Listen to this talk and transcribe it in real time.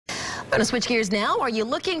Going to switch gears now. Are you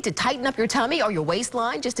looking to tighten up your tummy or your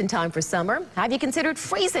waistline just in time for summer? Have you considered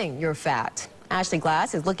freezing your fat? Ashley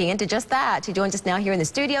Glass is looking into just that. She joins us now here in the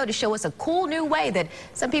studio to show us a cool new way that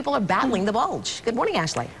some people are battling the bulge. Good morning,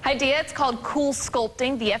 Ashley. Hi, Dia. It's called cool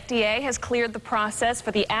sculpting. The FDA has cleared the process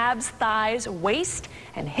for the abs, thighs, waist,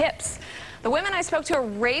 and hips. The women I spoke to are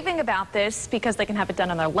raving about this because they can have it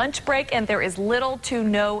done on their lunch break, and there is little to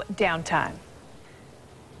no downtime.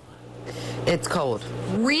 It's cold.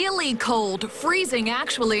 Really cold. Freezing,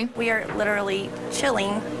 actually. We are literally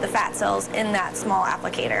chilling the fat cells in that small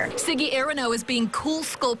applicator. Siggy Arano is being cool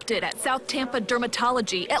sculpted at South Tampa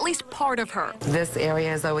Dermatology, at least part of her. This area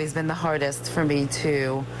has always been the hardest for me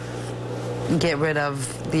to get rid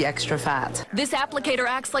of the extra fat. This applicator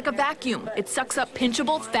acts like a vacuum. It sucks up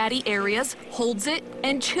pinchable fatty areas, holds it,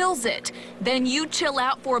 and chills it. Then you chill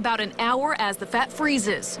out for about an hour as the fat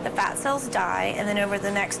freezes. The fat cells die, and then over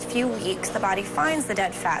the next few weeks, the body finds the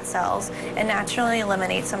dead fat cells and naturally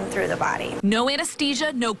eliminates them through the body. No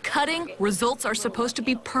anesthesia, no cutting. Results are supposed to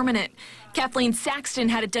be permanent. Kathleen Saxton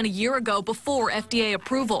had it done a year ago before FDA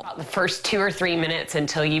approval. The first 2 or 3 minutes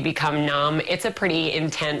until you become numb, it's a pretty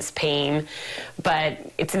intense pain, but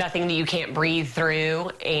it's nothing that you can't breathe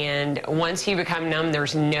through. And once you become numb,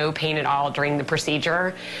 there's no pain at all during the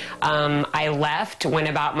procedure. I left, went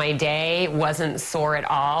about my day, wasn't sore at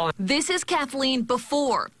all. This is Kathleen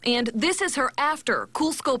before, and this is her after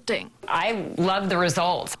cool sculpting. I love the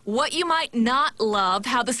results. What you might not love,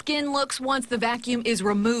 how the skin looks once the vacuum is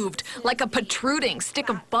removed, like a protruding stick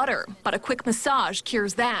of butter, but a quick massage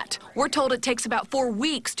cures that. We're told it takes about 4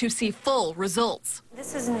 weeks to see full results.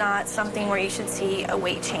 This is not something where you should see a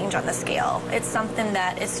weight change on the scale. It's something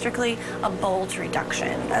that is strictly a bulge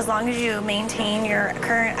reduction. As long as you maintain your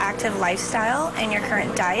current active lifestyle and your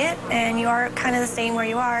current diet, and you are kind of the same where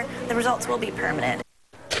you are, the results will be permanent.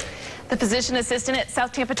 The physician assistant at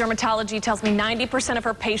South Tampa Dermatology tells me 90% of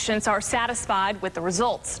her patients are satisfied with the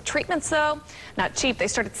results. Treatments, though, not cheap. They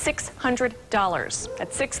start at $600.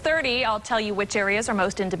 At 6:30, I'll tell you which areas are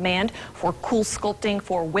most in demand for cool sculpting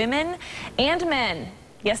for women and men.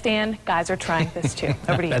 Yes, Dan, guys are trying this too.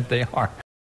 Over to you. I bet they are.